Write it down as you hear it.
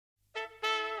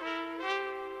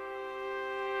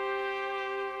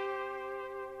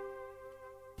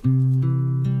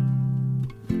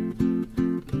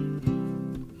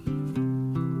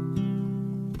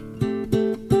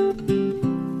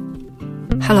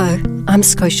Hello, I'm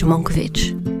Scotia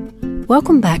Monkovich.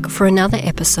 Welcome back for another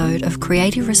episode of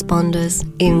Creative Responders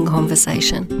in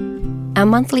Conversation, our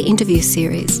monthly interview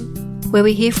series where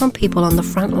we hear from people on the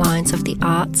front lines of the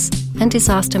arts and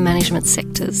disaster management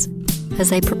sectors as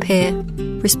they prepare,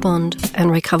 respond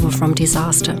and recover from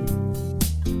disaster.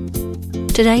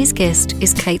 Today's guest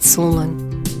is Kate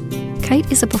Soulin.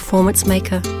 Kate is a performance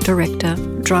maker, director,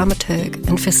 dramaturg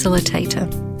and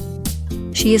facilitator.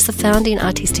 She is the founding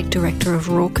artistic director of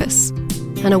Raucous,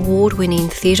 an award-winning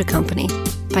theatre company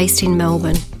based in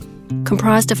Melbourne,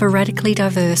 comprised of a radically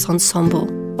diverse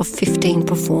ensemble of 15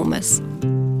 performers.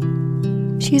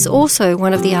 She is also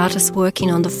one of the artists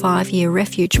working on the 5-year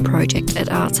Refuge project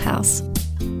at Arts House,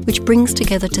 which brings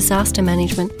together disaster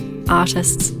management,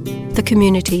 artists, the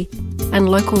community, and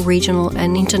local, regional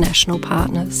and international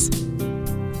partners.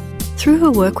 Through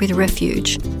her work with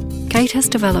Refuge, Kate has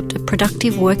developed a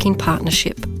productive working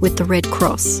partnership with the Red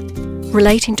Cross,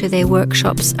 relating to their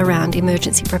workshops around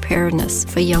emergency preparedness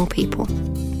for young people.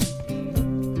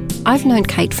 I've known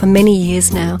Kate for many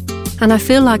years now, and I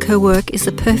feel like her work is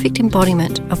the perfect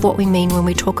embodiment of what we mean when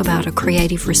we talk about a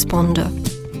creative responder.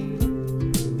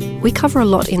 We cover a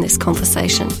lot in this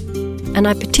conversation, and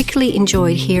I particularly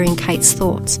enjoyed hearing Kate's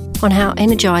thoughts on how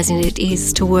energising it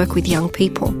is to work with young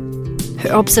people,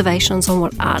 her observations on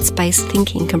what arts-based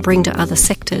thinking can bring to other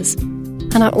sectors,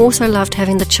 and I also loved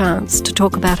having the chance to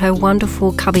talk about her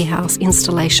wonderful Cubby House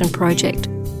installation project,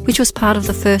 which was part of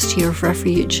the first year of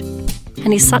Refuge,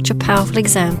 and is such a powerful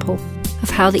example of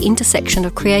how the intersection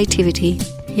of creativity,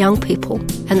 young people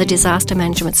and the disaster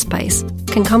management space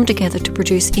can come together to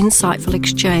produce insightful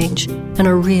exchange and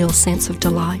a real sense of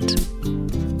delight.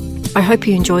 I hope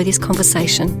you enjoy this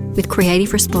conversation with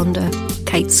creative responder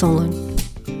Kate Soulin.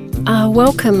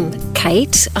 Welcome,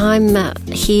 Kate. I'm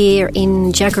here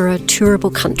in Jagera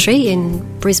Turrbal country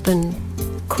in Brisbane,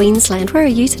 Queensland. Where are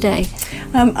you today?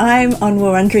 I'm on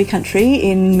Wurundjeri country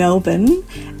in Melbourne,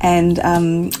 and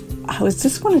I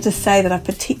just wanted to say that I've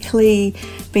particularly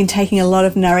been taking a lot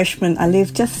of nourishment. I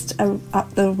live just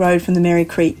up the road from the Merri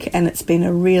Creek, and it's been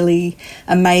a really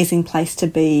amazing place to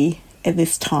be at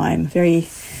this time. Very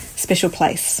special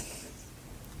place.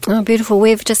 Oh, beautiful.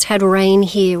 We've just had rain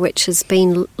here, which has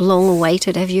been long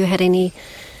awaited. Have you had any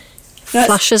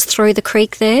flushes through the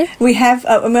creek there? We have.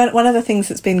 One of the things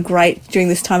that's been great during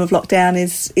this time of lockdown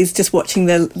is just watching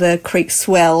the creek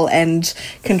swell and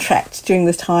contract during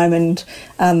this time. And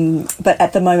but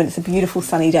at the moment, it's a beautiful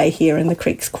sunny day here, and the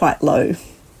creek's quite low.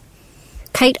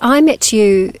 Kate, I met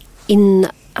you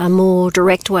in a more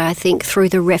direct way, I think, through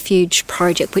the Refuge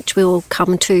project, which we'll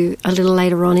come to a little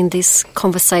later on in this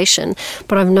conversation.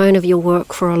 But I've known of your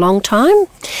work for a long time.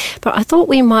 But I thought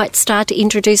we might start to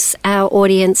introduce our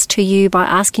audience to you by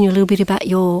asking you a little bit about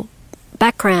your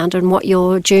background and what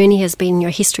your journey has been,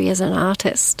 your history as an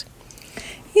artist.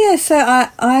 Yeah, so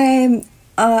I'm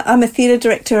a theatre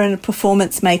director and a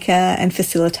performance maker and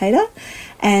facilitator,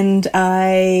 and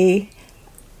I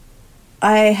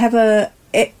have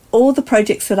all the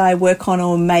projects that I work on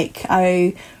or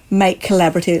I make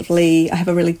collaboratively. I have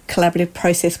a really collaborative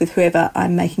process with whoever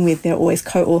I'm making with. They're always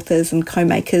co-authors and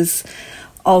co-makers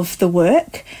of the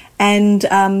work. And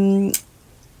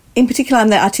in particular, I'm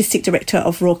the artistic director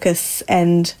of Raucous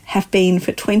and have been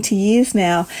for 20 years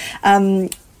now.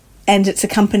 And it's a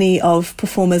company of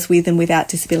performers with and without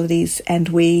disabilities, and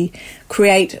we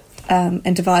create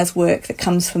and devise work that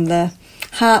comes from the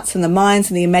hearts and the minds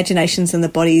and the imaginations and the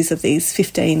bodies of these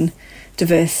 15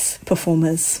 diverse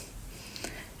performers.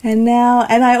 And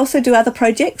I also do other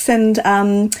projects, and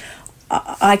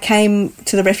I came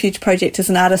to the Refuge project as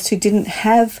an artist who didn't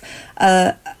have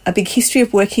a big history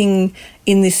of working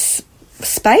in this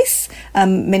space.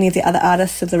 Many of the other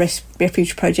artists of the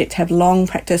Refuge project have long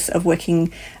practice of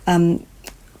working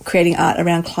creating art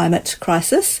around climate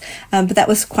crisis, but that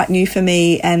was quite new for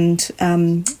me, and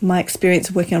my experience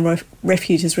of working on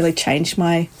Refuge has really changed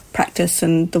my practice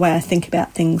and the way I think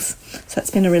about things. So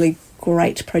it's been a really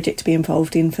great project to be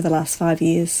involved in for the last 5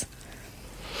 years.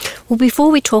 Well, before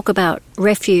we talk about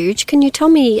Refuge, can you tell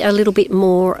me a little bit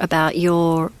more about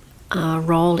your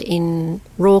role in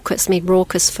Raucous? I mean,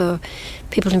 Raucous, for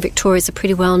people in Victoria, is a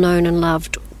pretty well-known and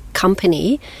loved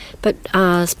company, but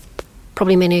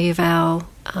probably many of our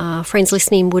friends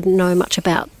listening wouldn't know much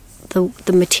about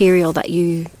the material that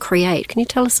you create. Can you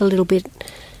tell us a little bit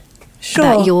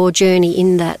about your journey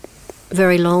in that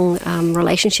very long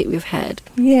relationship you've had?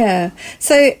 Yeah.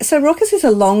 So Raucous is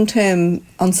a long-term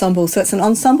ensemble. So it's an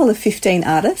ensemble of 15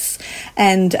 artists,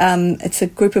 and it's a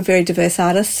group of very diverse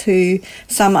artists who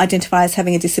some identify as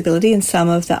having a disability and some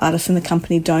of the artists in the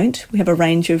company don't. We have a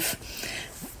range of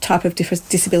type of different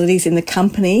disabilities in the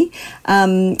company.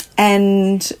 And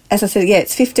as I said,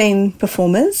 it's 15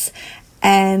 performers,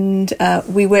 and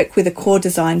we work with a core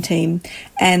design team.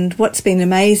 And what's been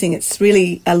amazing, it's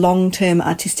really a long-term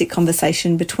artistic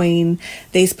conversation between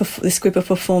this group of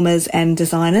performers and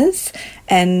designers,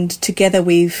 and together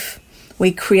we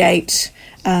create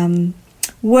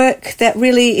work that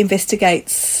really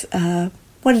investigates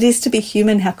what it is to be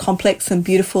human, how complex and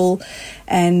beautiful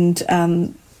and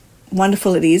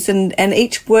wonderful it is, and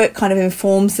each work kind of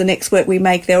informs the next work we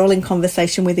make. They're all in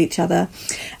conversation with each other.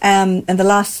 And the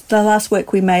last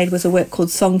work we made was a work called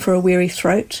Song for a Weary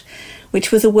Throat,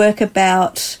 which was a work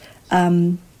about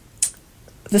the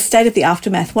state of the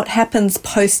aftermath, what happens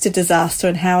post a disaster,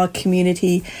 and how a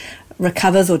community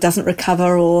recovers or doesn't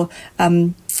recover, or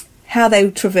how they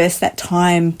traverse that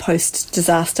time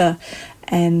post-disaster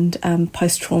and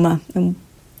post-trauma, and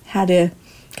how to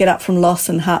get up from loss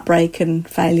and heartbreak and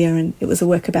failure. And it was a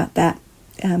work about that,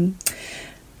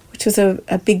 which was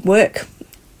a big work.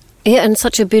 Yeah, and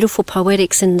such a beautiful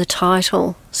poetics in the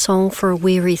title, Song for a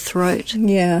Weary Throat.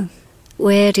 Yeah.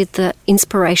 Where did the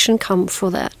inspiration come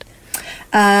for that?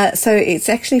 So it's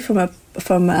actually from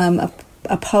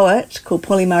a poet called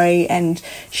Pauline Murray, and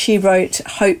she wrote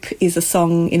 "Hope is a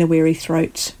song in a weary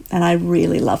throat," and I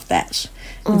really loved that.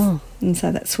 And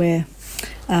so that's where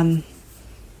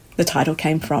the title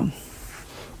came from.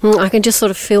 I can just sort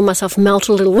of feel myself melt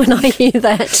a little when I hear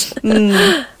that.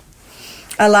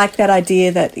 I like that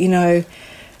idea that,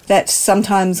 that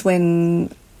sometimes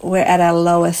when we're at our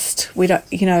lowest, we don't,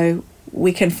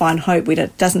 we can find hope.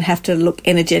 It doesn't have to look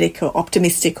energetic or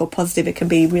optimistic or positive. It can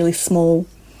be really small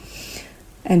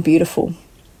and beautiful.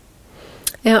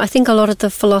 Yeah, I think a lot of the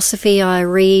philosophy I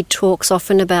read talks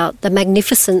often about the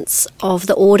magnificence of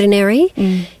the ordinary,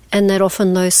 and that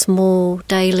often those small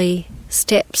daily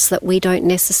steps that we don't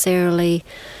necessarily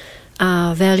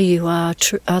value are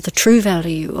the true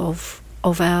value of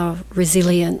our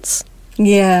resilience.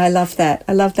 Yeah, I love that.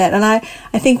 And I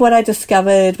think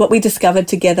what we discovered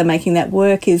together making that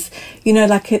work is,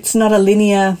 it's not a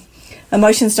linear.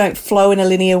 Emotions don't flow in a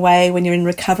linear way when you're in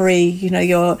recovery.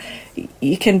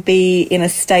 You can be in a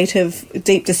state of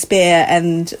deep despair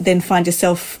and then find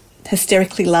yourself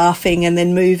hysterically laughing, and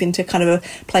then move into kind of a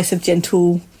place of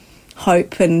gentle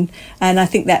hope. And I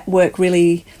think that work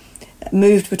really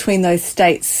moved between those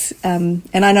states. And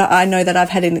I know that I've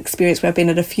had an experience where I've been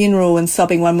at a funeral and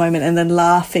sobbing one moment and then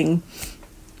laughing,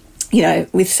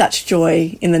 with such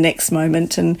joy in the next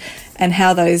moment, and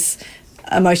how those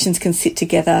emotions can sit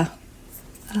together.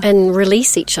 And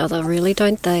release each other, really,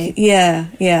 don't they? Yeah.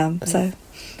 So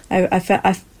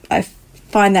I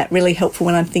find that really helpful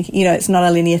when I'm thinking, it's not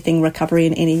a linear thing, recovery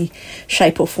in any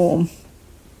shape or form.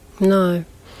 No.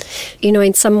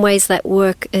 In some ways that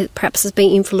work perhaps has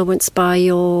been influenced by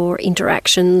your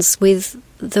interactions with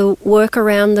the work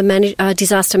around the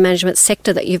disaster management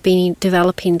sector that you've been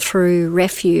developing through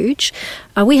Refuge.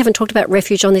 We haven't talked about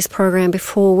Refuge on this program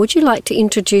before. Would you like to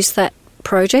introduce that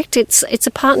project? It's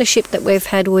a partnership that we've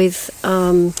had with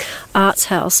Arts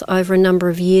House over a number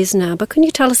of years now, but can you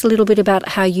tell us a little bit about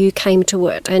how you came to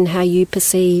it and how you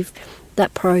perceive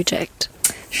that project?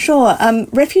 Sure.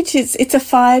 Refuge it's a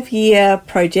 5-year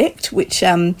project, which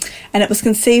and it was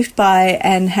conceived by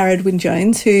Anne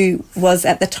Harrod-Wynne-Jones, who was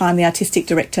at the time the artistic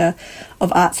director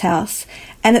of Arts House.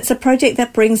 And it's a project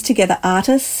that brings together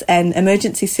artists and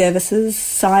emergency services,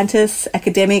 scientists,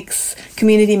 academics,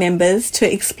 community members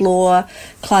to explore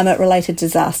climate-related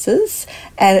disasters.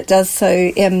 And it does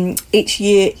so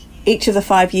each of the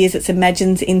 5 years, it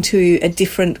imagines into a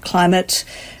different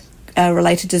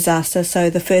climate-related disaster.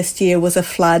 So the first year was a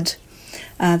flood.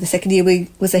 The second year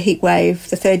was a heat wave.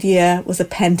 The third year was a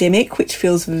pandemic, which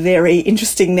feels very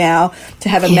interesting now to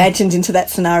have imagined into that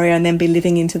scenario and then be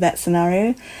living into that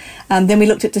scenario. Then we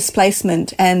looked at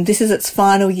displacement, and this is its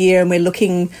final year, and we're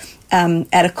looking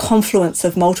at a confluence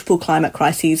of multiple climate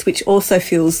crises, which also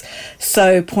feels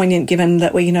so poignant given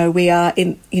that we are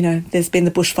in, there's been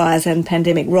the bushfires and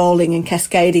pandemic rolling and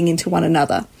cascading into one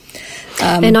another.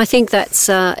 And I think that's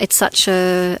it's such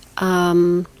a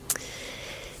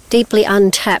deeply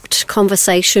untapped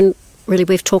conversation. Really,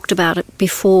 we've talked about it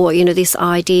before, this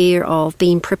idea of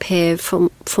being prepared for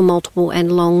multiple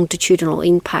and longitudinal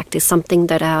impact is something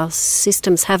that our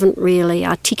systems haven't really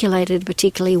articulated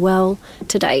particularly well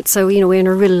to date. So, we're in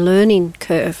a real learning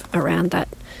curve around that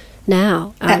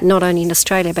now, not only in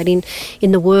Australia, but in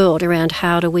the world, around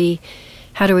how do we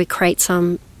create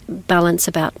some balance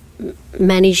about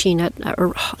managing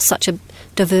such a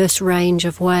diverse range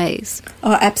of ways.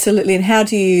 Oh, absolutely. And how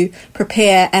do you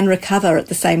prepare and recover at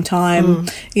the same time?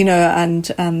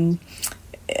 And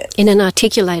in an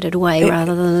articulated way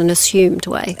rather than an assumed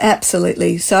way.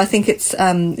 Absolutely. So I think it's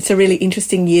a really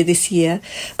interesting year this year.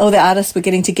 All the artists were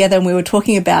getting together and we were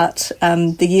talking about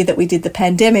the year that we did the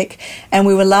pandemic, and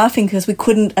we were laughing because we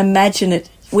couldn't imagine it.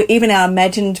 Even our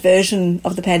imagined version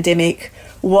of the pandemic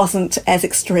wasn't as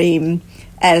extreme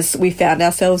as we found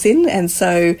ourselves in, and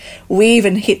so we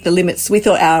even hit the limits. We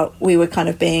thought we were kind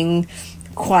of being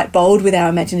quite bold with our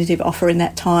imaginative offer in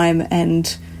that time,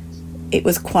 and it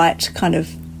was quite kind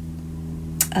of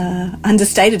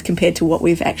understated compared to what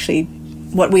we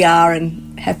are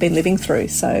and have been living through.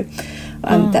 So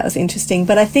that was interesting.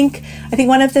 But I think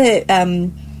one of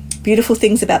the beautiful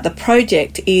things about the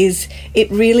project is it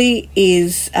really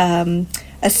is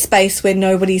a space where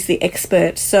nobody's the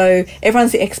expert. So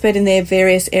everyone's the expert in their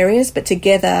various areas, but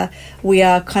together we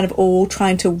are kind of all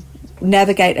trying to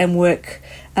navigate and work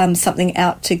something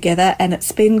out together. And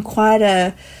it's been quite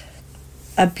a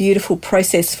beautiful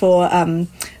process for, I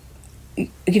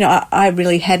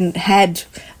really hadn't had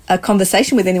a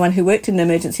conversation with anyone who worked in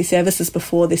emergency services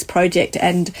before this project.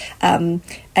 And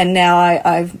now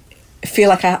I feel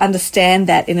like I understand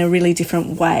that in a really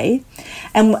different way.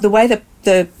 And the way that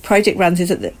the project runs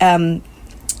is at the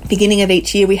beginning of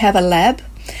each year we have a lab,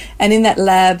 and in that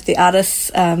lab the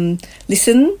artists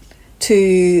listen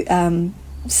to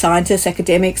scientists,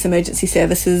 academics, emergency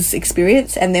services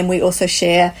experience, and then we also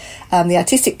share the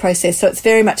artistic process. So it's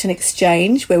very much an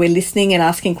exchange where we're listening and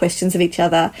asking questions of each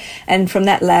other, and from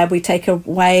that lab we take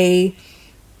away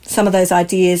some of those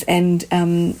ideas and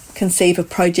conceive of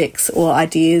projects or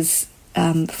ideas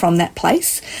from that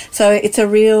place. So it's a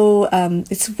real,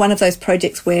 it's one of those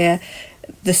projects where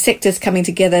the sector's coming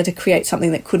together to create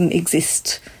something that couldn't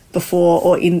exist before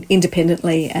or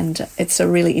independently, and it's a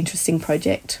really interesting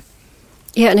project.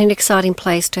 Yeah, and an exciting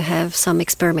place to have some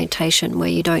experimentation where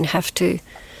you don't have to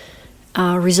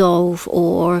resolve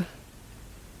or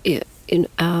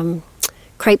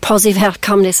create positive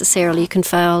outcome necessarily. You can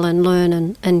fail and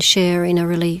learn and share in a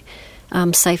really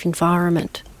safe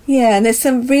environment. Yeah, and there's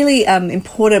some really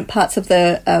important parts of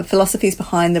the philosophies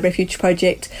behind the Refuge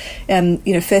Project.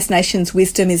 First Nations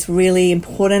wisdom is really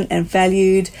important and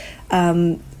valued.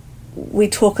 We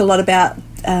talk a lot about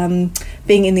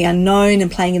being in the unknown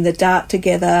and playing in the dark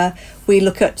together. We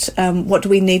look at what do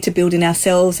we need to build in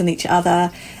ourselves and each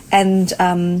other, and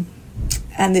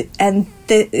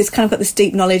it's kind of got this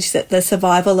deep knowledge that the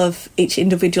survival of each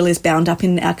individual is bound up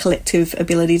in our collective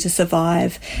ability to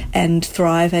survive and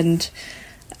thrive. And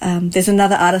there's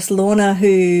another artist, Lorna,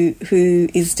 who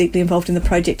is deeply involved in the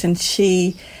project, and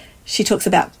she talks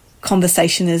about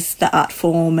conversation as the art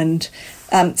form, and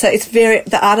so it's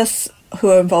the artists who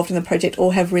are involved in the project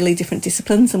all have really different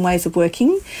disciplines and ways of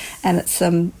working, and it's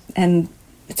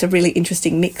a really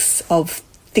interesting mix of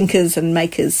thinkers and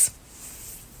makers.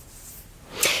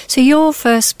 So your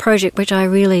first project, which I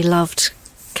really loved,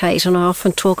 Kate, and I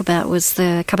often talk about, was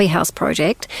the Cubby House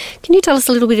project. Can you tell us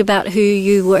a little bit about who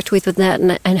you worked with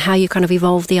that and how you kind of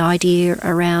evolved the idea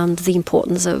around the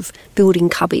importance of building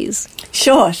cubbies?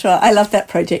 Sure. I love that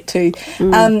project too.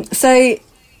 So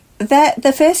that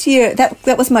the first year,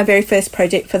 that was my very first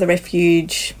project for the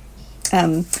Refuge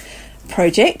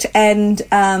project, and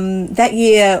that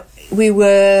year we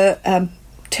were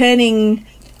turning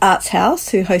Arts House,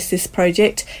 who hosts this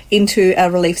project, into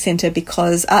a relief centre,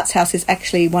 because Arts House is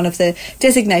actually one of the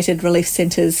designated relief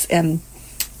centres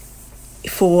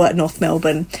for North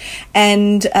Melbourne.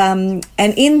 And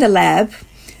in the lab,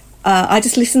 I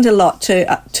just listened a lot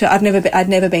to I'd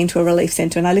never been to a relief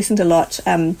centre, and I listened a lot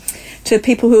to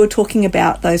people who were talking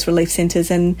about those relief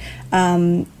centres, and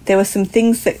there were some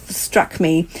things that struck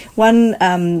me. One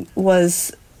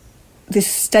was this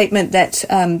statement that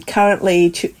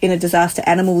currently in a disaster,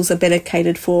 animals are better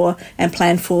catered for and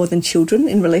planned for than children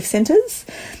in relief centres.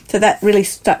 So that really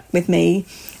stuck with me.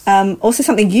 Also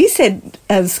something you said,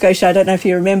 Scotia, I don't know if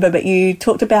you remember, but you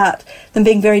talked about them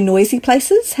being very noisy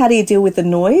places. How do you deal with the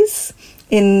noise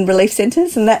in relief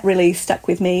centres? And that really stuck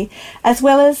with me, as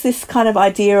well as this kind of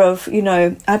idea of,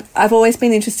 I've always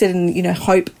been interested in,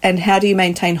 hope, and how do you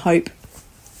maintain hope?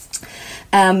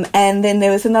 And then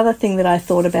there was another thing that I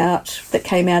thought about that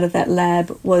came out of that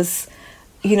lab was,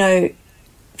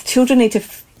 children need to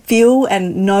feel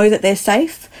and know that they're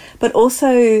safe, but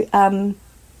also,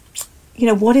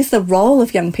 what is the role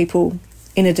of young people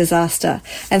in a disaster?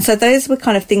 And so those were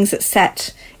kind of things that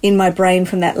sat in my brain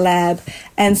from that lab.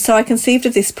 And so I conceived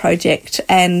of this project,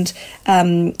 and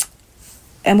how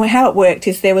it worked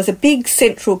is there was a big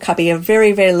central cubby, a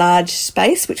very, very large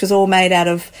space, which was all made out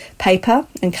of paper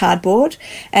and cardboard.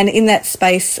 And in that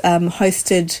space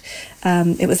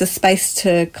it was a space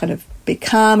to kind of be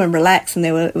calm and relaxed, and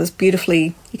it was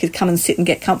beautifully, you could come and sit and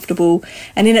get comfortable.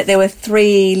 And in it there were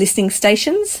 3 listening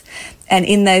stations, and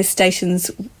in those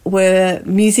stations were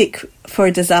music for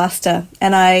a disaster.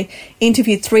 And I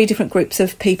interviewed 3 different groups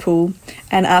of people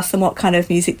and asked them what kind of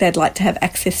music they'd like to have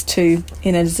access to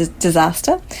in a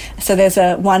disaster. So there's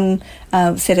one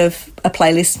set of a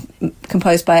playlist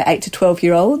composed by 8 to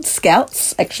 12-year-old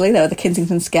scouts. Actually, they were the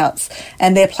Kensington Scouts,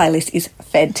 and their playlist is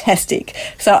fantastic.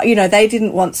 So, you know, they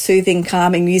didn't want soothing,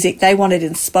 calming music. They wanted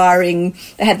inspiring.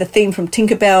 They had the theme from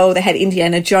Tinkerbell. They had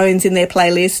Indiana Jones in their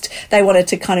playlist. They wanted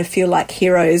to kind of feel like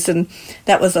heroes, and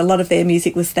that was a lot of their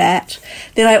music was that.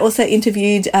 Then I also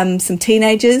interviewed some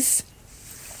teenagers,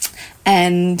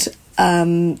 and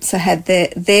so had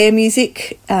their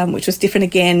music, which was different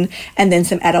again, and then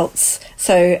some adults.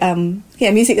 So,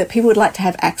 music that people would like to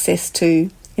have access to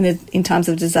in times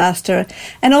of disaster.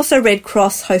 And also Red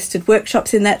Cross hosted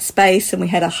workshops in that space, and we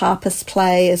had a harpist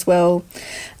play as well.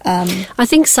 I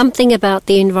think something about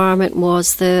the environment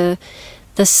was the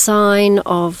sign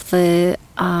of the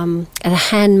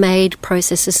handmade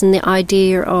processes, and the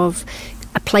idea of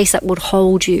a place that would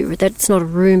hold you, that it's not a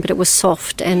room, but it was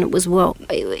soft, and it was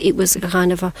it was a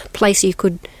kind of a place you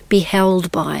could be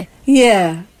held by.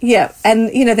 Yeah.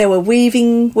 And, you know, there were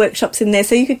weaving workshops in there,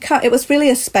 so you could cut. It was really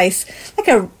a space,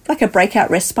 like a breakout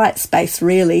respite space,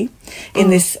 really, in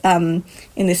this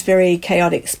very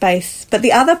chaotic space. But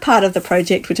the other part of the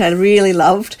project, which I really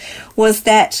loved, was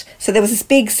that, so there was this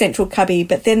big central cubby,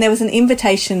 but then there was an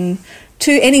invitation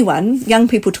to anyone. Young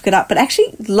people took it up, but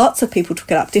actually lots of people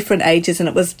took it up, different ages, and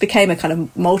it became a kind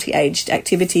of multi-aged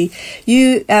activity.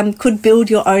 You could build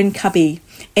your own cubby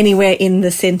anywhere in the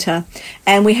centre,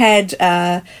 and we had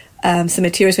some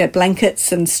materials. We had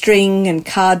blankets and string and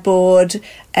cardboard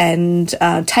and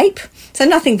tape, so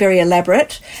nothing very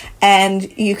elaborate,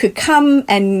 and you could come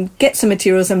and get some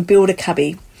materials and build a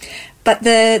cubby. But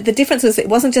the difference was, it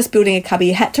wasn't just building a cubby.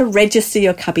 You had to register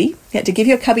your cubby. You had to give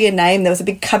your cubby a name. There was a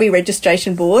big cubby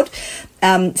registration board.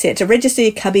 So you had to register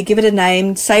your cubby, give it a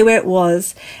name, say where it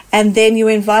was, and then you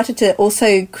were invited to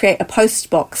also create a post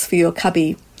box for your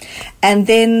cubby. And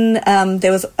then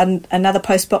there was another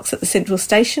post box at the central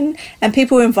station, and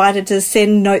people were invited to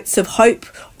send notes of hope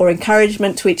or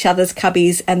encouragement to each other's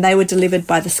cubbies, and they were delivered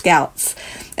by the Scouts.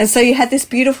 And so you had this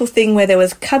beautiful thing where there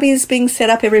was cubbies being set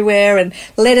up everywhere, and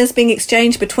letters being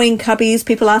exchanged between cubbies,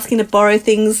 people asking to borrow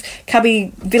things,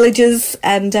 cubby villages,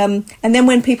 and then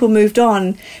when people moved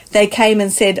on, they came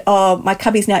and said, "Oh, my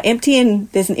cubby's now empty, and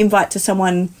there's an invite to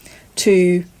someone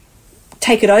to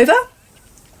take it over."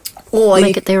 Or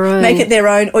make it their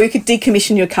own, or you could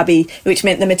decommission your cubby, which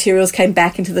meant the materials came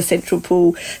back into the central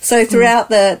pool. So throughout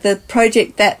the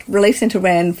project, that relief centre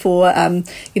ran for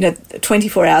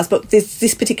 24 hours, but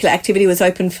this particular activity was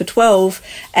open for 12,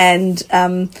 and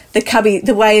the cubby,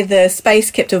 the way the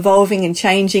space kept evolving and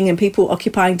changing, and people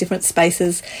occupying different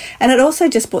spaces, and it also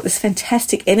just brought this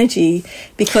fantastic energy,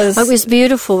 because it was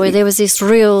beautiful, where there was this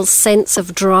real sense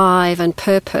of drive and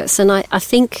purpose. And I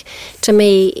think, to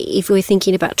me, if we're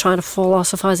thinking about trying to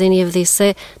philosophise any of this,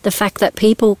 the fact that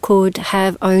people could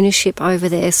have ownership over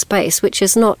their space, which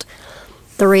is not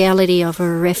the reality of a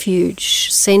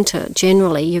refuge centre.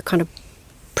 Generally, you're kind of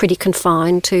pretty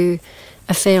confined to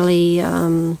a fairly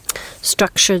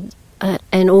structured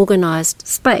and organised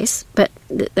space, but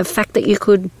the fact that you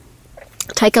could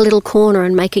take a little corner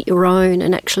and make it your own,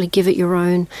 and actually give it your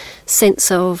own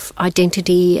sense of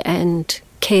identity and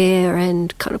care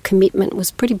and kind of commitment,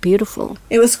 was pretty beautiful.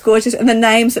 It was gorgeous, and the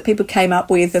names that people came up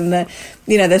with, and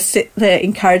the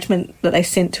encouragement that they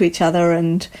sent to each other,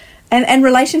 and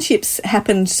relationships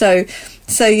happened. So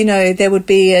there would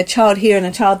be a child here and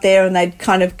a child there, and they'd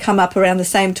kind of come up around the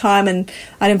same time, and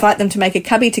I'd invite them to make a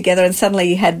cubby together, and suddenly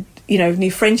you had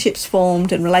new friendships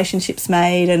formed and relationships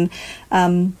made, and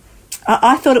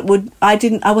I thought it would. I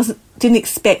didn't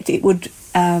expect it would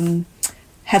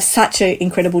have such an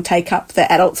incredible take up. The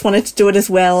adults wanted to do it as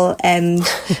well, and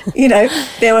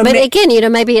there were. But again,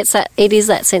 maybe it is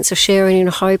that sense of sharing and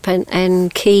hope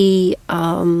and key.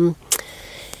 I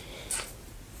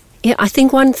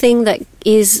think one thing that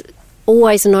is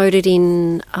always noted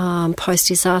in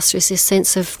post-disaster is this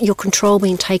sense of your control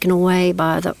being taken away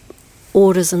by the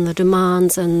orders and the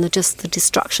demands and the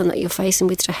destruction that you're facing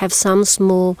with. To have some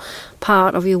small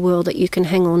part of your world that you can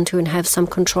hang on to and have some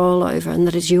control over, and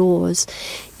that is yours,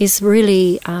 is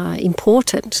really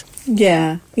important.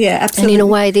 Yeah, absolutely. And in a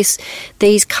way, these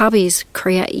cubbies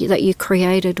that you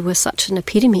created were such an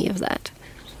epitome of that.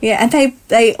 Yeah, and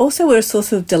they also were a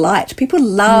source of delight. People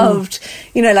loved,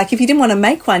 like if you didn't want to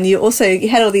make one, you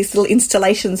had all these little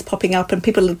installations popping up and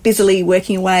people busily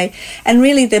working away. And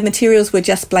really the materials were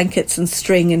just blankets and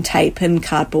string and tape and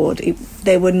cardboard.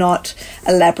 They were not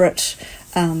elaborate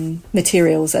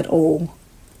materials at all.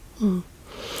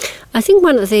 I think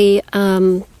one of the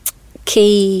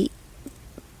key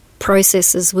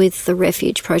processes with the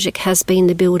Refuge Project has been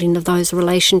the building of those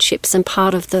relationships, and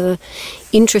part of the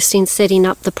interest in setting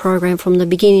up the program from the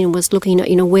beginning was looking at,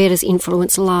 where does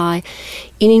influence lie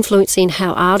in influencing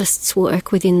how artists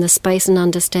work within the space and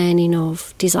understanding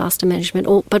of disaster management,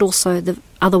 but also the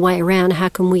other way around, how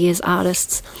can we as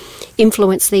artists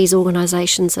influence these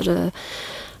organisations that are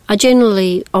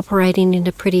generally operating in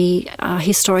a pretty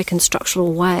historic and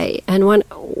structural way. And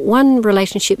one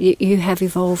relationship you have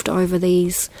evolved over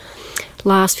these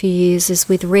last few years is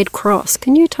with Red Cross.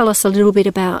 Can you tell us a little bit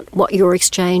about what your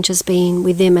exchange has been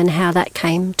with them and how that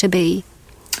came to be?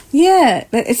 Yeah,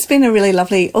 it's been a really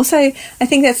lovely... Also, I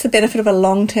think that's the benefit of a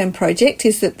long-term project,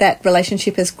 is that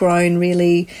relationship has grown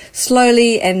really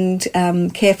slowly and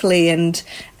carefully and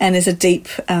is a deep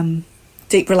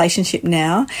relationship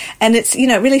now. And it's, it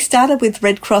really started with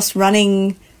Red Cross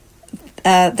running...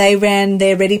 they ran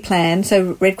their Ready Plan.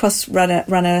 So Red Cross run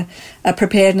a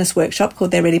preparedness workshop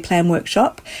called their Ready Plan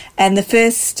Workshop. And the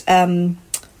first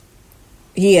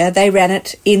year they ran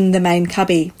it in the main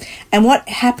cubby. And what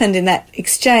happened in that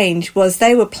exchange was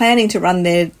they were planning to run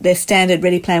their standard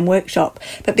Ready Plan Workshop,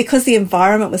 but because the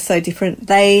environment was so different,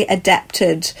 they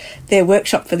adapted their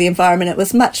workshop for the environment. It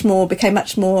was became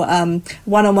much more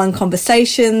one-on-one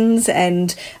conversations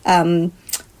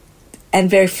and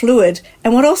very fluid.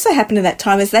 And what also happened in that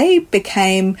time is they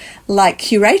became like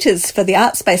curators for the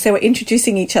art space. They were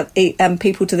introducing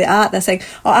people to the art. They're saying,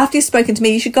 after you've spoken to me,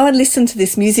 you should go and listen to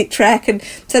this music track. And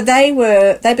so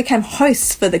they became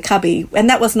hosts for the cubby. And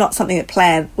that was not something that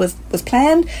was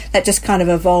planned. That just kind of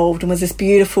evolved and was this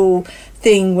beautiful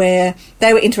thing where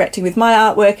they were interacting with my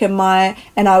artwork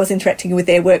and I was interacting with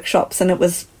their workshops, and it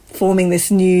was forming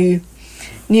this new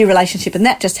relationship, and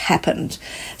that just happened.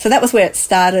 So that was where it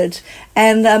started.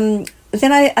 And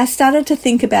then I started to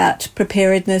think about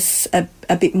preparedness a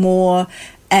bit more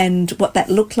and what that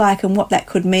looked like and what that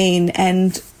could mean.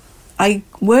 And I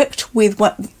worked with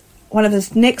one of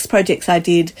the next projects I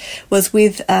did was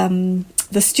with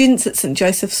the students at St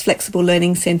Joseph's Flexible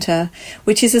Learning Centre,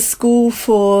 which is a school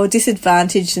for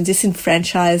disadvantaged and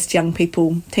disenfranchised young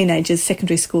people, teenagers,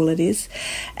 secondary school it is.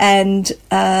 And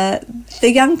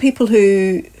the young people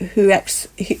who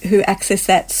access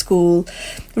that school,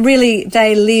 really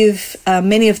they live,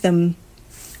 many of them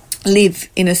live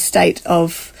in a state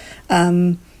of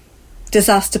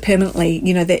disaster permanently.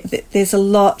 There's a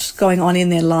lot going on in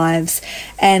their lives,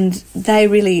 and they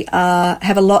really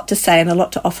have a lot to say and a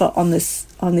lot to offer on this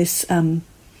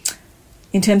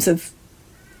in terms of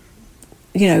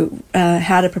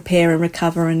how to prepare and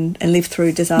recover and live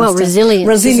through disaster. Well,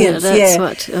 resilience,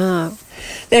 that's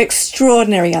they're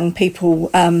extraordinary young people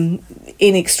in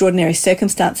extraordinary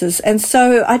circumstances. And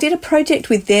so I did a project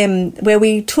with them where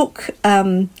we took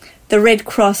the Red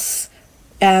Cross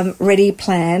Ready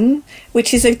Plan,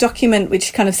 which is a document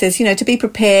which kind of says, to be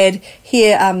prepared,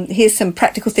 here's some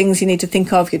practical things you need to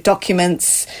think of, your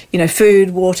documents,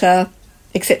 food, water,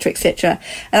 etc., etc.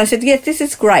 And I said, yes, this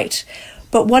is great,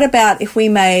 but what about if we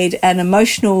made an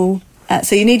emotional...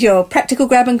 so you need your practical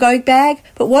grab-and-go bag,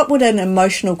 but what would an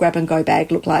emotional grab-and-go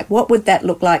bag look like? What would that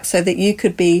look like so that you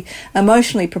could be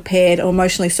emotionally prepared or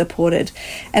emotionally supported?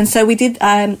 And so we did...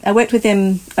 I worked with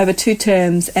them over 2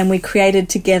 terms, and we created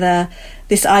together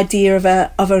this idea of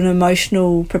an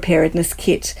emotional preparedness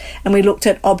kit. And we looked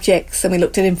at objects and we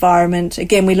looked at environment.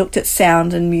 Again, we looked at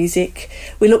sound and music.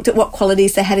 We looked at what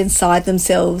qualities they had inside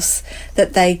themselves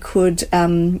that they could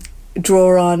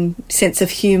draw on, sense of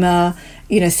humour,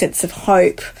 sense of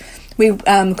hope. We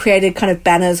created kind of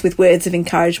banners with words of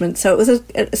encouragement. So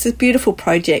it's a beautiful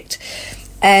project.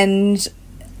 And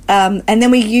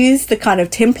then we used the kind of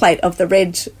template of the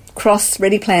Red Cross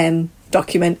Ready Plan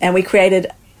document, and we created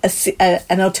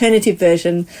an alternative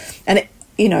version, and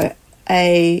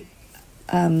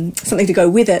something to go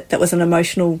with it that was an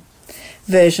emotional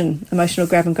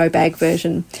grab and go bag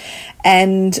version.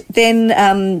 And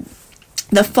then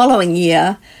the following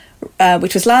year,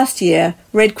 which was last year,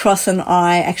 Red Cross and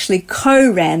I actually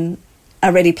co-ran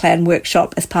a Ready Plan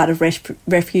workshop as part of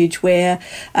Refuge, where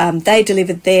they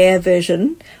delivered their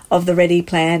version of the Ready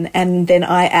Plan, and then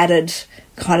I added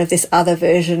kind of this other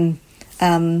version.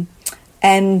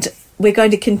 And we're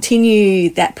going to continue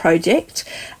that project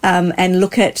and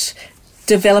look at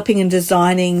developing and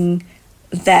designing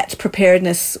that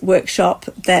preparedness workshop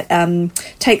that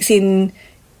takes in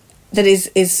that is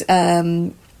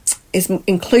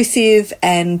inclusive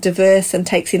and diverse and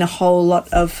takes in a whole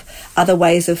lot of other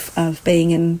ways of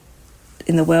being in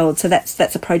the world. So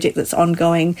that's a project that's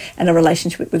ongoing, and a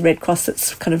relationship with Red Cross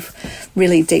that's kind of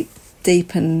really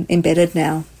deep and embedded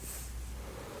now.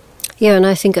 Yeah, and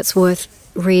I think it's worth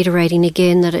reiterating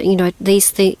again that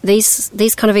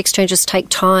these kind of exchanges take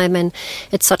time, and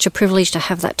it's such a privilege to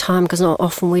have that time, because not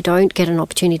often we don't get an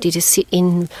opportunity to sit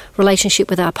in relationship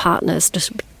with our partners,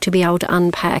 to be able to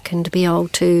unpack and to be able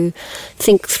to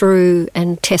think through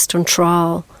and test and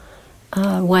trial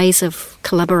ways of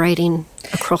collaborating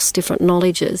across different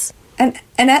knowledges. And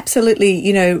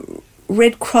absolutely,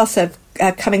 Red Cross are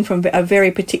coming from a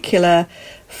very particular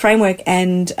framework,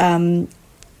 and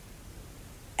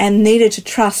needed to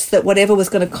trust that whatever was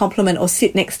going to complement or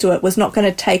sit next to it was not going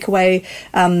to take away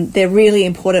their really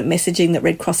important messaging that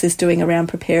Red Cross is doing around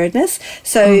preparedness.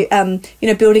 So,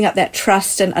 building up that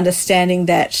trust and understanding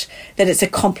that it's a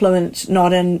complement,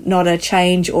 not a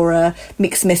change or a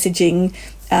mixed messaging,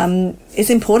 is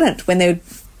important when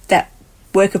that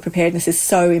work of preparedness is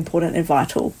so important and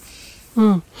vital.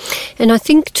 Mm. And I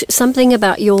think something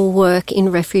about your work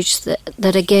in refuge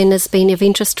that again has been of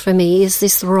interest for me is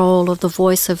this role of the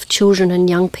voice of children and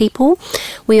young people.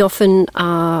 We often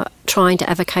are trying to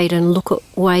advocate and look at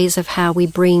ways of how we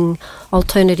bring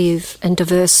alternative and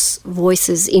diverse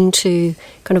voices into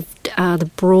kind of the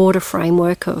broader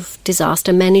framework of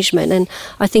disaster management. And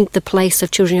I think the place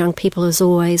of children and young people has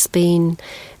always been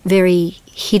very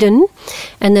hidden,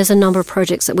 and there's a number of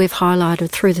projects that we've highlighted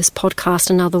through this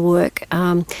podcast and other work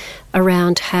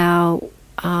around how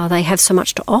they have so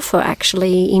much to offer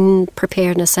actually in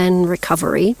preparedness and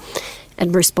recovery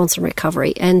and response and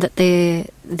recovery, and that their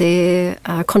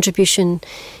contribution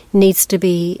needs to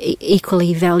be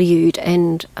equally valued,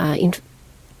 and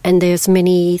there's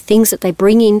many things that they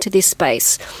bring into this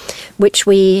space which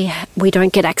we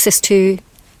don't get access to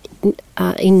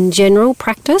in general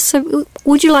practice. So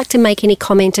would you like to make any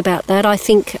comment about that? I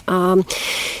think,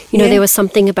 there was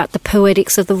something about the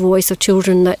poetics of the voice of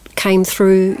children that came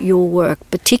through your work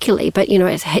particularly, but,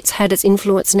 it's had its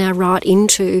influence now right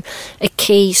into a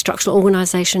key structural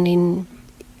organisation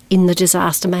in the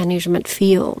disaster management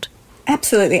field.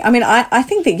 Absolutely. I mean, I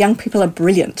think that young people are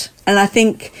brilliant, and I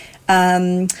think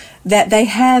that they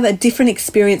have a different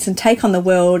experience and take on the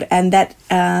world, and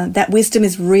that wisdom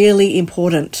is really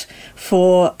important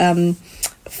for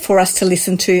us to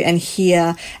listen to and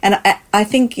hear. And I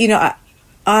think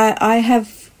I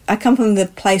come from the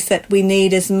place that we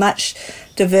need as much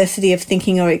diversity of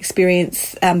thinking or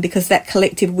experience, because that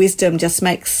collective wisdom just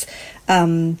makes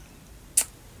us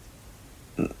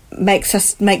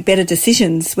make better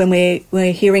decisions when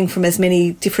we're hearing from as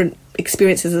many different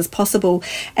experiences as possible,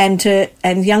 and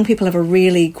young people have a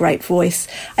really great voice.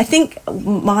 I think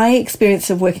my experience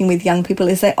of working with young people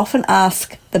is they often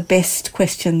ask the best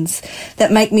questions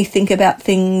that make me think about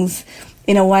things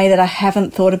in a way that I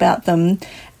haven't thought about them,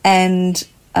 and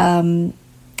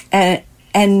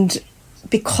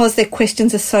because their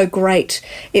questions are so great,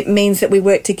 it means that we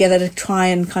work together to try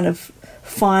and kind of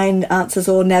find answers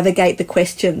or navigate the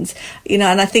questions. And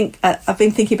I think I've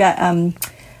been thinking about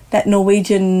that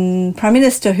Norwegian Prime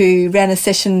Minister who ran a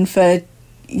session for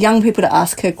young people to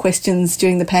ask her questions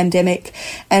during the pandemic.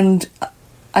 And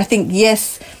I think,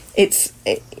 yes,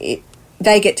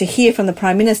 they get to hear from the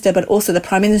Prime Minister, but also the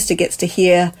Prime Minister gets to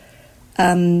hear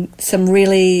some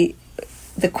really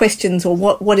the questions, or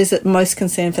what is it most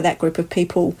concern for that group of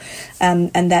people,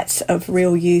 and that's of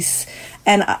real use.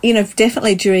 And,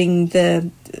 definitely during the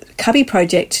Cubby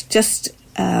project, just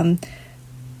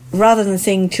rather than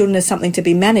seeing children as something to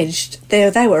be managed,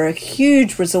 they were a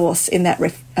huge resource in that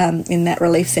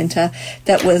relief centre.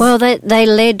 That was they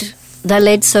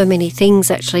led so many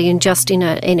things actually, and just in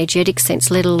an energetic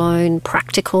sense, let alone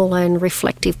practical and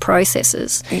reflective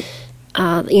processes.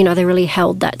 They really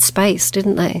held that space,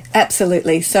 didn't they?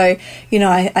 Absolutely. So,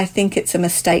 I think it's a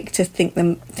mistake to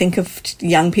think of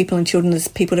young people and children as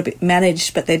people to be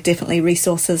managed, but they're definitely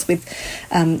resources with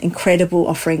incredible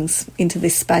offerings into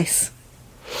this space.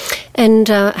 And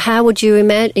how would you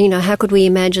imagine? How could we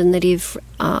imagine that if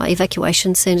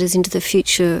evacuation centres into the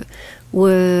future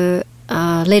were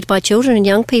led by children and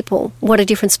young people, what a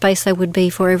different space they would be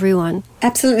for everyone?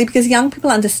 Absolutely, because young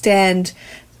people understand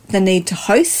the need to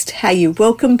host, how you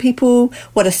welcome people,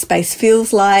 what a space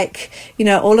feels like,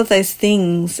 all of those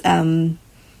things.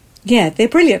 They're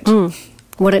brilliant.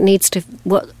 What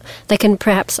they can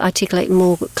perhaps articulate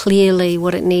more clearly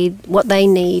what they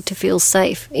need to feel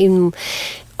safe.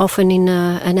 Often in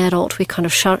an adult, we kind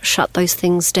of shut those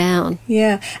things down.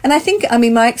 Yeah, and I think,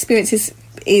 my experience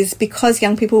is because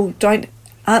young people don't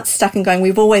aren't stuck and going,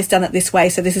 we've always done it this way,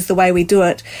 so this is the way we do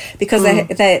it, because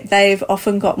they've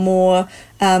often got more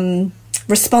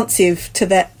responsive to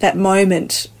that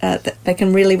moment. That they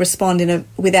can really respond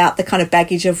without the kind of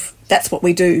baggage of that's what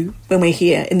we do when we're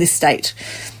here in this state.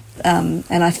 And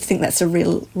I think that's of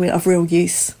real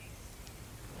use.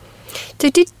 So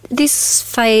did this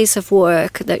phase of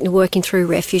work that you're working through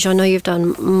Refuge, I know you've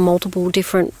done multiple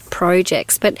different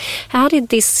projects, but how did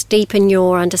this deepen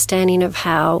your understanding of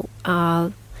how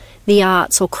the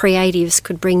arts or creatives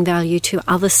could bring value to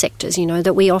other sectors? You know,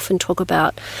 that we often talk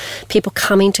about people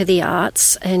coming to the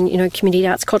arts, and, you know, community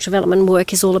arts, cultural development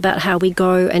work is all about how we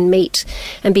go and meet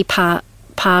and be part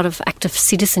of active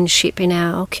citizenship in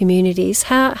our communities.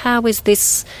 How is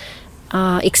this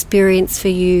experience for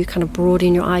you kind of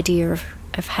broaden your idea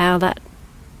of how that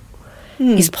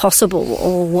is possible,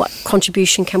 or what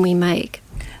contribution can we make?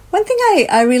 One thing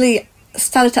I really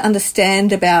started to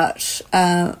understand about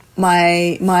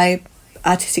my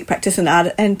artistic practice and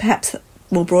art, and perhaps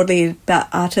more broadly about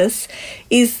artists,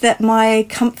 is that my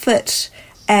comfort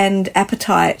and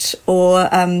appetite or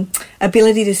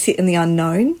ability to sit in the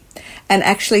unknown and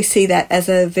actually see that as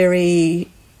a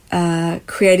very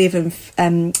creative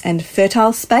and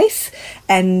fertile space,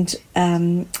 and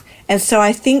so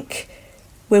I think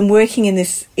when working in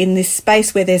this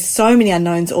space where there's so many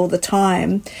unknowns all the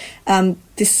time,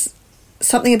 this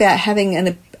something about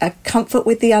having a comfort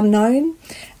with the unknown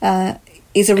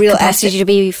is a real capacity asset. To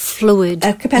be fluid,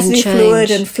 a capacity to be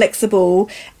fluid and flexible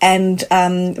and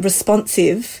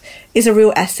responsive is a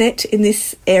real asset in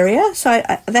this area. So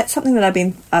that's something that I've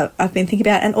been thinking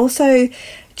about, and also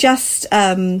just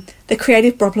the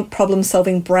creative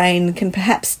problem-solving brain can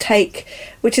perhaps take,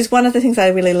 which is one of the things I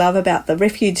really love about the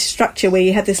Refuge structure, where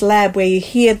you have this lab where you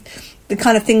hear the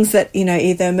kind of things that, you know,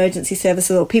 either emergency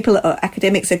services or people or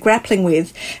academics are grappling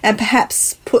with, and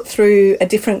perhaps put through a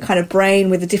different kind of brain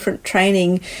with a different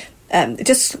training,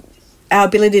 just our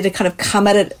ability to kind of come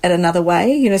at it at another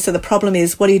way. You know, so the problem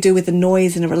is, what do you do with the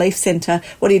noise in a relief centre?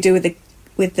 What do you do with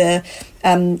the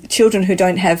children who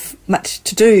don't have much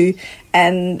to do?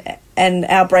 And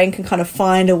our brain can kind of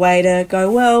find a way to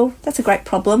go, well, that's a great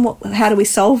problem. How do we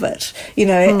solve it? You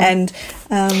know, and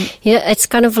it's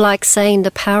kind of like saying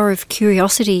the power of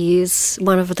curiosity is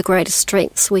one of the greatest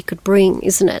strengths we could bring,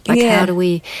 isn't it? Like, how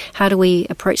do we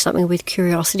approach something with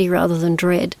curiosity rather than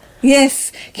dread?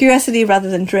 Yes, curiosity rather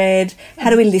than dread. How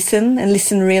do we listen, and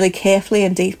listen really carefully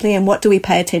and deeply, and what do we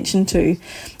pay attention to?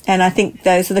 And I think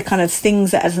those are the kind of things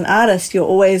that, as an artist, you're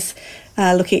always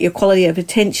looking at your quality of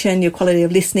attention, your quality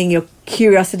of listening. Your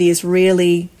curiosity is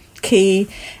really key,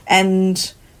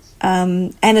 and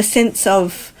a sense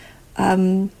of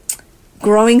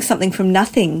growing something from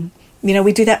nothing. You know,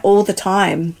 we do that all the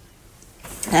time,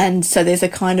 and so there's a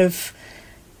kind of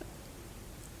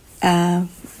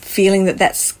feeling that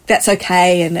that's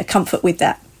okay, and a comfort with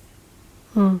that.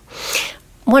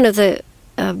 One of the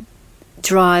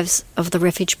drives of the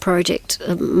Refuge project,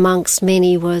 amongst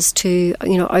many, was to,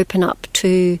 you know, open up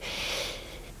to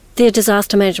the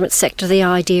disaster management sector the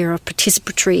idea of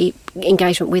participatory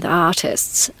engagement with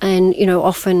artists. And, you know,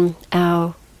 often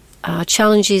our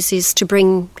challenge is to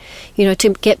bring, you know,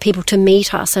 to get people to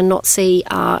meet us and not see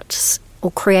arts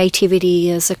or creativity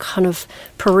as a kind of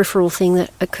peripheral thing that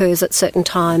occurs at certain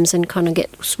times and kind of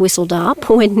gets whistled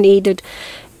up when needed,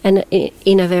 and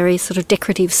in a very sort of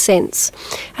decorative sense.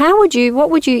 What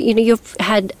would you, you know, you've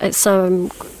had some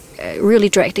really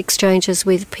direct exchanges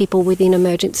with people within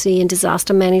emergency and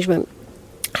disaster management.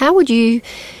 How would you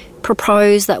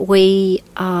propose that we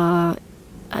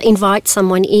invite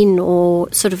someone in,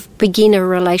 or sort of begin a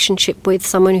relationship with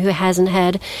someone who hasn't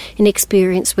had an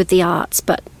experience with the arts,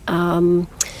 but you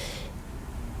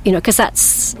know, because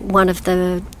that's one of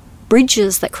the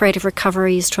bridges that Creative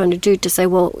Recovery is trying to do, to say,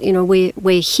 well, you know,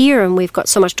 we're here and we've got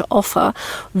so much to offer.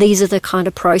 These are the kind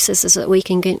of processes that we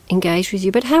can engage with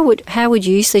you. But how would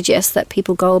you suggest that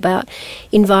people go about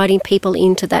inviting people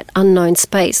into that unknown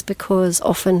space? Because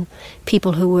often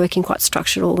people who work in quite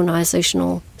structured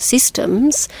organisational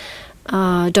systems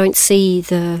don't see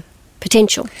the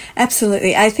potential.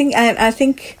 Absolutely, I think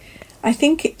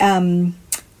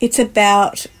it's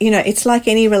about, you know, it's like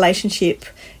any relationship.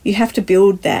 You have to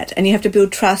build that, and you have to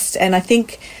build trust. And I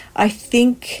think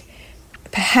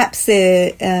perhaps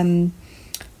because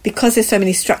there's so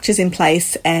many structures in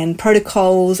place and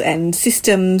protocols and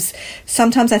systems,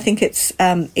 sometimes I think it's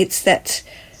that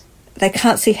they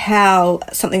can't see how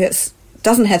something that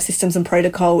doesn't have systems and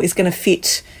protocol is going to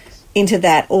fit into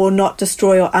that, or not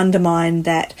destroy or undermine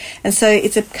that. And so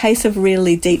it's a case of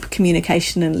really deep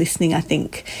communication and listening, I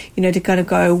think, you know, to kind of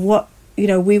go, what, you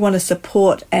know, we want to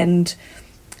support and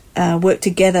work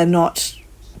together, not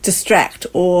distract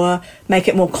or make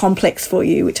it more complex for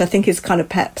you, which I think is kind of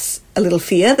perhaps a little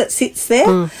fear that sits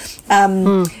there.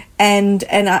 And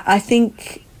I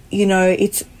think, you know,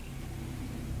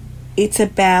 it's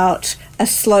about a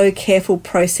slow, careful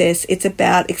process. It's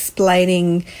about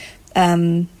explaining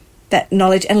that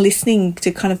knowledge and listening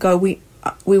to kind of go, we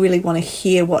really want to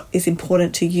hear what is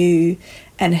important to you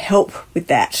and help with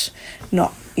that,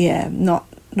 not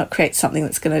create something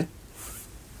that's going to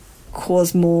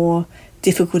cause more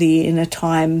difficulty in a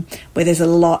time where there's a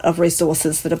lot of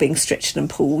resources that are being stretched and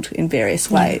pulled in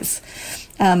various ways.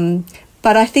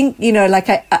 But I think, you know, like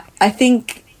I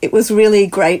think it was really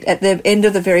great at the end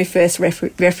of the very first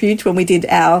refuge when we did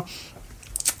our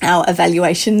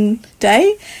evaluation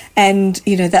day, and,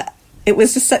 you know, that it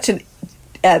was just such an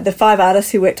the 5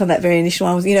 artists who worked on that very initial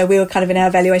one was, you know, we were kind of in our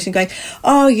evaluation going,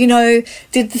 oh, you know,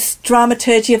 did the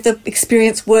dramaturgy of the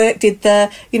experience work? Did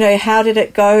the, you know, how did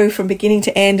it go from beginning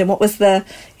to end? And what was the,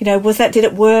 you know, did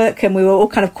it work? And we were all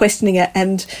kind of questioning it.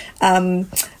 And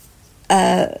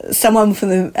someone from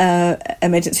the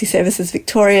Emergency Services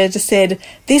Victoria just said,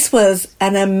 this was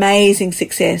an amazing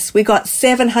success. We got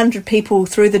 700 people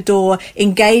through the door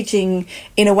engaging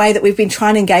in a way that we've been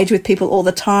trying to engage with people all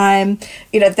the time.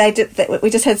 You know, we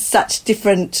just had such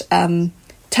different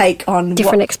take on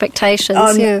different expectations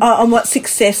on what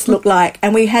success looked like.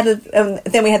 And we had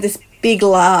then we had this big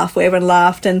laugh where everyone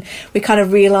laughed, and we kind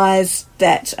of realised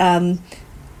that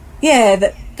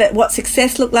that what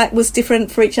success looked like was different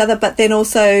for each other, but then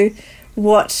also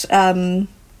what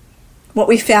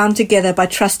we found together by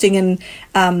trusting and,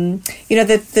 you know,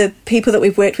 the people that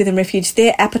we've worked with in Refuge,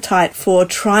 their appetite for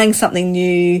trying something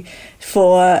new,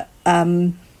 for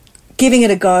giving it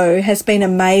a go has been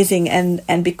amazing.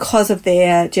 And because of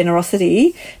their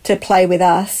generosity to play with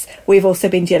us, we've also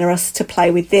been generous to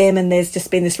play with them, and there's just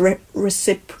been this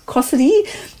reciprocity.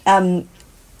 And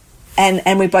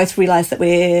we both realise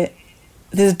that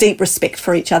there's a deep respect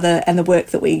for each other and the work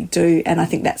that we do, and I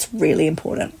think that's really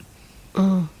important.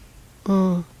 I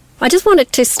just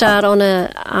wanted to start on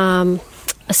a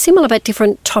similar but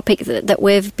different topic that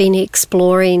we've been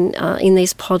exploring in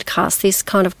these podcasts, this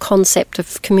kind of concept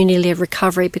of community-led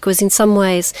recovery, because in some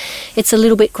ways it's a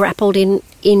little bit grappled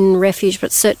in Refuge,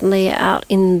 but certainly out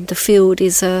in the field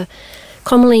is a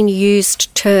commonly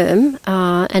used term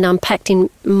and unpacked in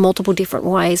multiple different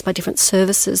ways by different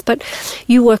services. But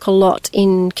you work a lot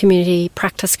in community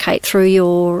practice, Kate, through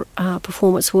your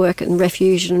performance work and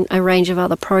Refuge and a range of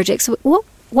other projects.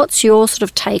 What's your sort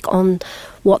of take on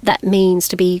what that means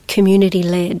to be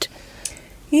community-led?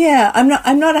 Yeah, I'm not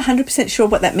 100% sure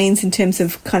what that means in terms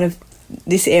of kind of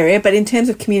this area, but in terms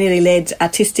of community-led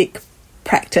artistic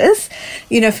practice,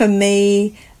 you know, for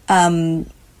me,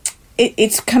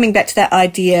 it's coming back to that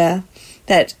idea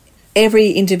that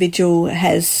every individual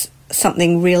has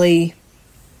something to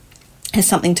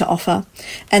offer,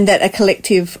 and that a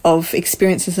collective of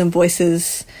experiences and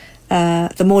voices,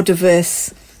 the more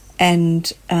diverse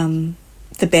and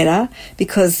the better,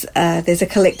 because there's a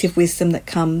collective wisdom that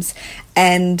comes,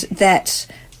 and that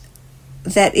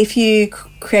if you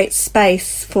create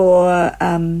space for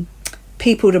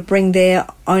people to bring their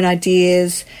own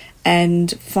ideas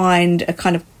and find a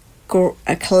kind of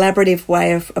a collaborative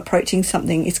way of approaching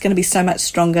something, it's going to be so much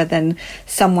stronger than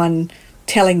someone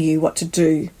telling you what to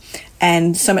do,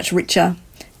 and so much richer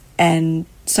and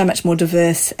so much more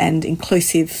diverse and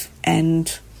inclusive,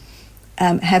 and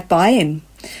have buy-in.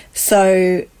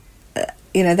 So,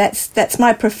 you know, that's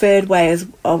my preferred way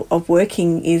of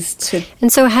working, is to...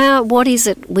 And so what is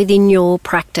it within your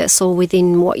practice or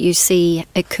within what you see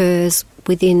occurs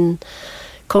within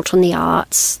culture and the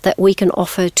arts that we can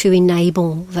offer to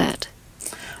enable that?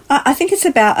 I think it's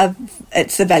about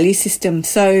it's a value system.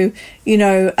 So, you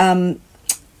know,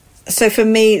 so for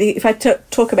me, if I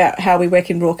talk about how we work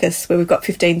in Raucous, where we've got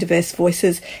 15 diverse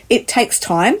voices, it takes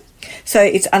time. So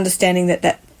it's understanding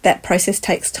that process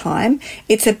takes time.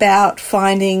 It's about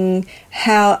finding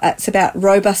it's about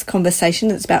robust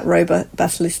conversation. It's about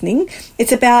robust listening.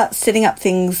 It's about setting up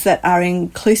things that are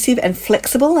inclusive and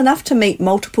flexible enough to meet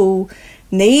multiple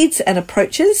needs and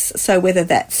approaches. So whether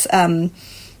that's,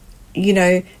 you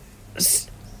know,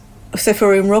 so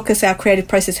for in Raucous, our creative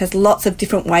process has lots of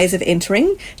different ways of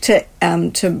entering to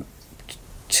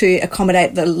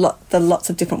accommodate the lots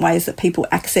of different ways that people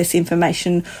access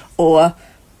information or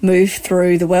move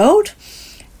through the world.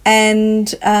 And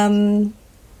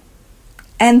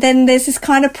then there's this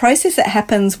kind of process that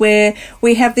happens where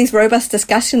we have these robust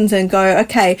discussions and go,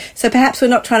 okay, so perhaps we're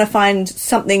not trying to find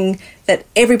something that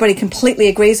everybody completely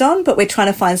agrees on, but we're trying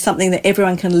to find something that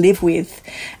everyone can live with.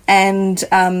 And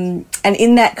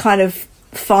in that kind of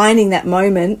finding that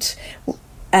moment,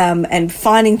 and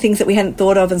finding things that we hadn't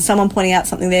thought of, and someone pointing out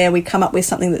something there, we come up with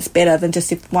something that's better than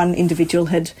just if one individual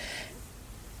had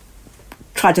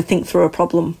tried to think through a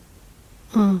problem.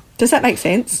 Does that make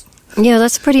sense? Yeah,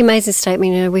 that's a pretty amazing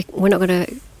statement. You know, we're not going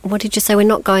to, what did you say? We're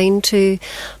not going to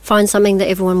find something that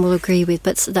everyone will agree with,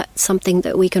 but that's something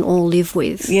that we can all live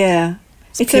with. Yeah.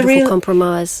 It's a beautiful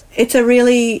compromise. It's a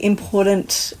really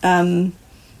important,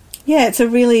 it's a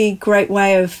really great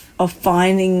way of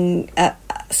finding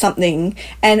something,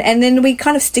 and then we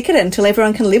kind of stick at it until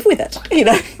everyone can live with it, you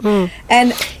know.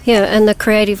 And the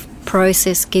creative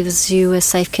process gives you a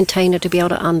safe container to be able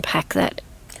to unpack that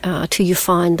till you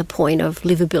find the point of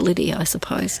livability, I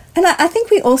suppose. And I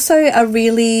think we also are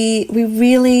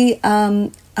really are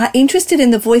interested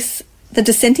in the voice, the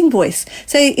dissenting voice.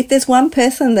 So if there's one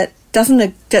person that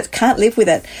can't live with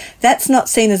it, that's not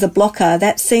seen as a blocker.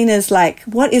 That's seen as like,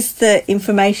 what is the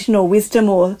information or wisdom,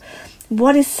 or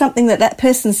what is something that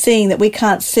person's seeing that we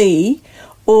can't see,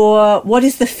 or what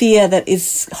is the fear that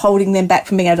is holding them back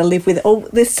from being able to live with it? Or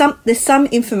there's some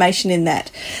information in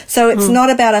that. So it's not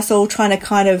about us all trying to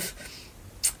kind of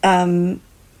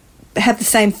have the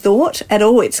same thought at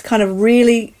all. It's kind of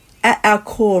really at our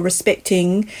core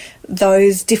respecting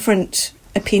those different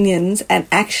opinions and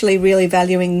actually really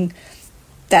valuing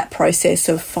that process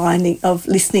of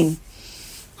listening.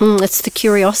 It's the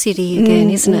curiosity again,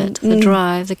 isn't it? The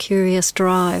drive, the curious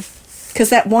drive.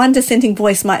 Because that one dissenting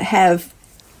voice might have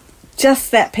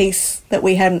just that piece that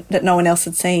that no one else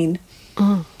had seen.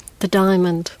 The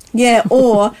diamond. Yeah,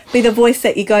 or be the voice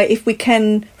that you go, if we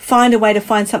can find a way to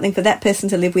find something for that person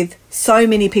to live with, so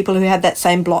many people who have that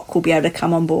same block will be able to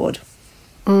come on board.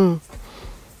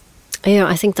 Yeah,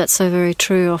 I think that's so very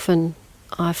true. Often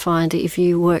I find that if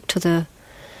you work to the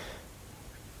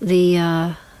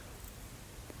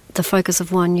focus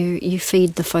of one, you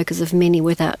feed the focus of many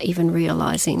without even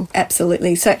realising.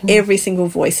 Absolutely. So every single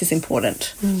voice is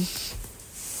important.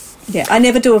 Yeah, I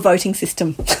never do a voting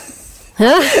system.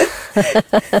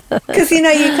 Because, you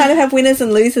kind of have winners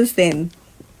and losers then.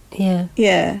 Yeah.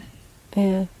 Yeah.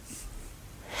 Yeah.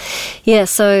 Yeah,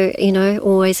 so,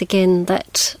 always again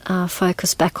that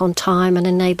focus back on time and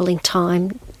enabling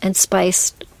time and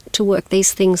space to work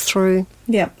these things through.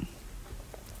 Yeah.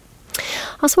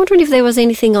 I was wondering if there was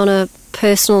anything on a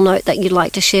personal note that you'd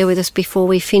like to share with us before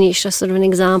we finish, a sort of an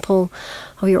example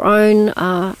of your own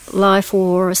life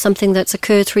or something that's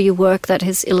occurred through your work that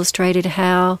has illustrated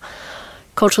how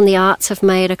culture and the arts have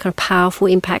made a kind of powerful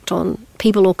impact on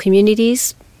people or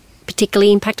communities,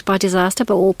 particularly impacted by disaster,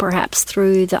 but all perhaps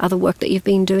through the other work that you've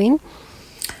been doing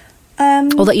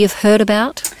or that you've heard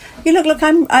about? Yeah, look,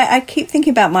 I keep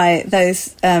thinking about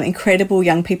those incredible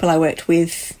young people I worked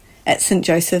with at St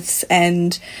Joseph's,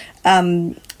 and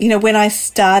when I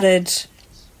started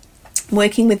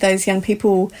working with those young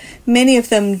people, many of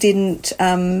them didn't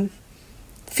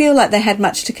feel like they had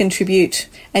much to contribute,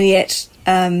 and yet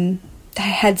they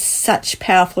had such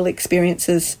powerful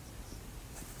experiences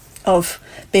of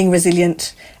being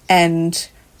resilient and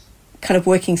kind of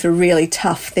working through really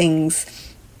tough things.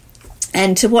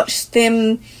 And to watch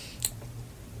them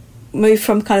move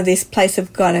from kind of this place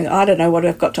of going, I don't know what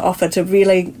I've got to offer, to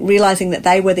really realising that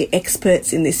they were the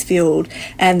experts in this field,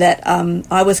 and that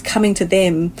I was coming to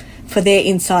them for their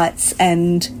insights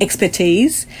and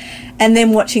expertise, and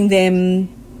then watching them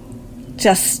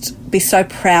just be so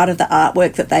proud of the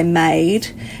artwork that they made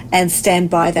and stand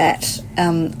by that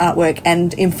artwork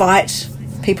and invite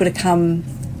people to come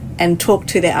and talk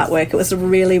to their artwork. It was a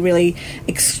really, really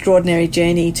extraordinary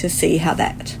journey to see how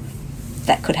that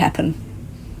could happen.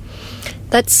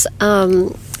 That's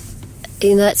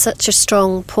that's such a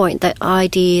strong point, that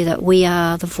idea that we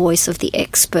are the voice of the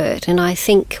expert. And I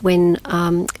think when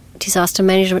disaster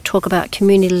management talk about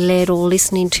community-led or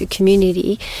listening to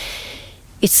community,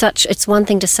 it's one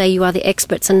thing to say you are the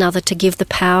experts, another to give the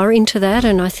power into that.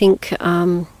 And I think,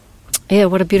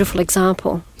 what a beautiful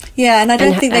example. Yeah, and I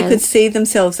don't think they could see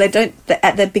themselves. At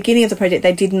the beginning of the project,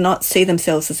 they did not see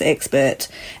themselves as the expert.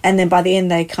 And then by the end,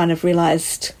 they kind of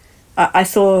realised, I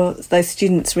saw those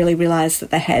students really realise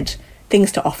that they had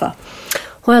things to offer.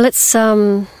 Well, let's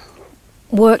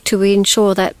work to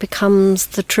ensure that becomes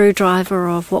the true driver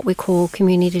of what we call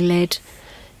community-led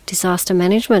disaster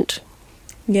management.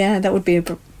 Yeah, that would be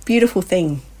a beautiful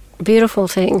thing. Beautiful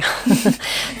thing.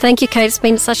 Thank you, Kate. It's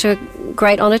been such a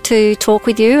great honour to talk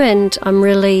with you, and I'm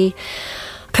really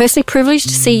personally privileged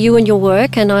to see you and your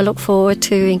work, and I look forward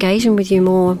to engaging with you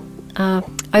more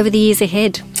over the years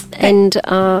ahead, and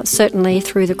certainly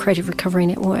through the Creative Recovery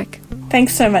Network.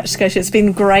 Thanks so much, Scotia. It's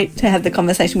been great to have the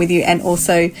conversation with you, and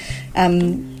also,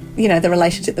 the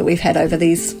relationship that we've had over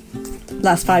these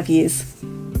last 5 years.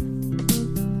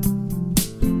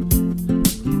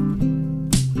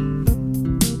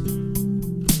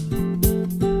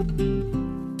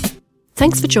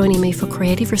 Thanks for joining me for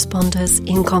Creative Responders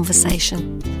in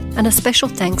Conversation, and a special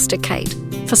thanks to Kate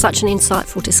for such an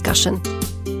insightful discussion.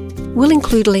 We'll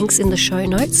include links in the show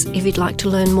notes if you'd like to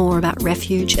learn more about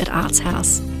Refuge at Arts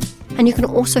House, and you can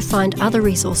also find other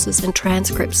resources and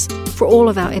transcripts for all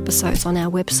of our episodes on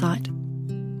our website.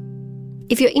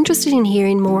 If you're interested in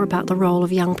hearing more about the role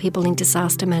of young people in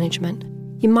disaster management,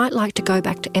 you might like to go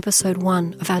back to episode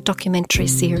 1 of our documentary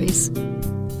series.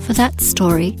 For that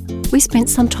story, we spent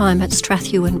some time at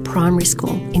Strathewen Primary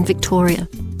School in Victoria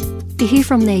to hear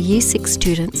from their Year 6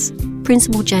 students,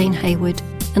 Principal Jane Hayward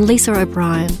and Lisa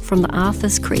O'Brien from the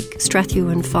Arthurs Creek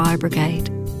Strathewen Fire Brigade,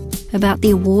 about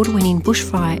the award-winning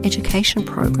bushfire education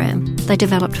program they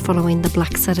developed following the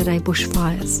Black Saturday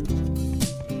bushfires.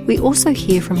 We also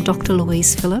hear from Dr.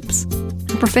 Louise Phillips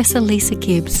and Professor Lisa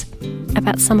Gibbs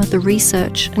about some of the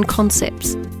research and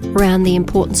concepts around the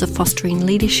importance of fostering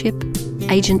leadership,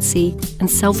 agency and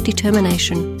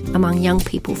self-determination among young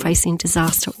people facing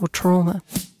disaster or trauma.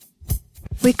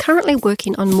 We're currently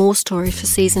working on more stories for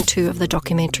Season 2 of the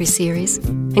documentary series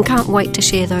and can't wait to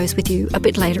share those with you a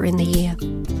bit later in the year.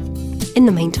 In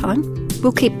the meantime,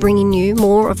 we'll keep bringing you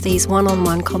more of these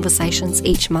one-on-one conversations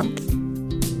each month.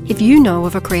 If you know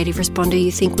of a creative responder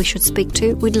you think we should speak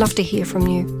to, we'd love to hear from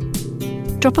you.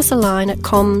 Drop us a line at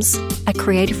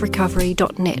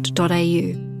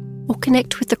comms@creativerecovery.net.au or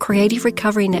connect with the Creative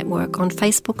Recovery Network on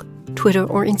Facebook, Twitter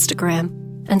or Instagram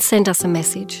and send us a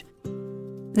message.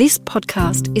 This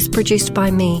podcast is produced by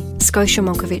me, Scotia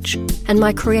Monkovich, and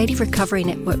my Creative Recovery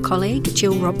Network colleague,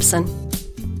 Jill Robson.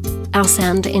 Our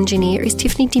sound engineer is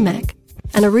Tiffany Dimack,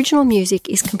 and original music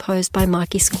is composed by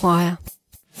Mikey Squire.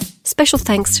 Special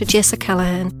thanks to Jess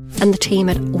O'Callaghan and the team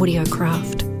at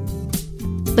Audiocraft.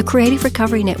 The Creative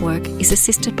Recovery Network is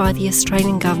assisted by the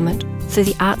Australian Government through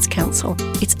the Arts Council,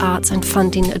 its arts and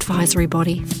funding advisory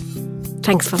body.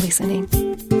 Thanks for listening.